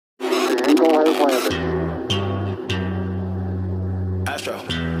planet. Astro,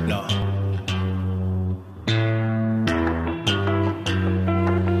 no.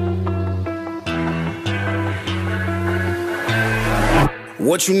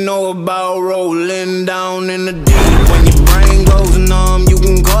 What you know about rolling down in the deep? When your brain goes numb, you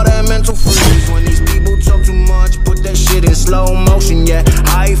can call that mental freeze. When these people talk too much, put that shit in slow motion. Yeah,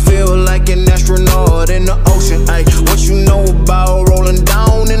 I feel like an astronaut in the ocean. Ay, what you know about rolling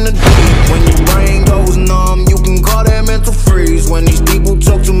down in the deep? When your brain goes numb, you can call that mental freeze. When these people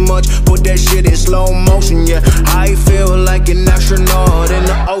talk too much, put that shit in slow motion. Yeah, I feel like an astronaut in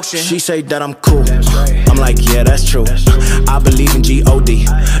the ocean. She say that I'm cool, I'm like, yeah, that's true. I believe in G-O-D,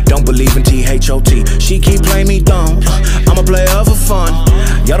 don't believe in T-H-O-T. She keep playing me dumb, I'm a player for fun.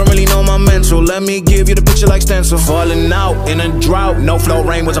 Y'all don't really know my mental, let me give you the picture like stencil. Falling out in a drought, no flow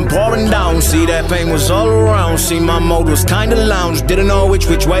rain wasn't pouring down. See, that pain was all around, see, my mode was kinda lounge. Didn't know which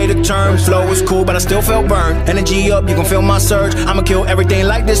way to turn, flow was cool but I still felt burned. Energy up, you can feel my surge, I'ma kill everything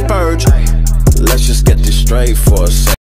like this purge. Let's just get this straight for a second.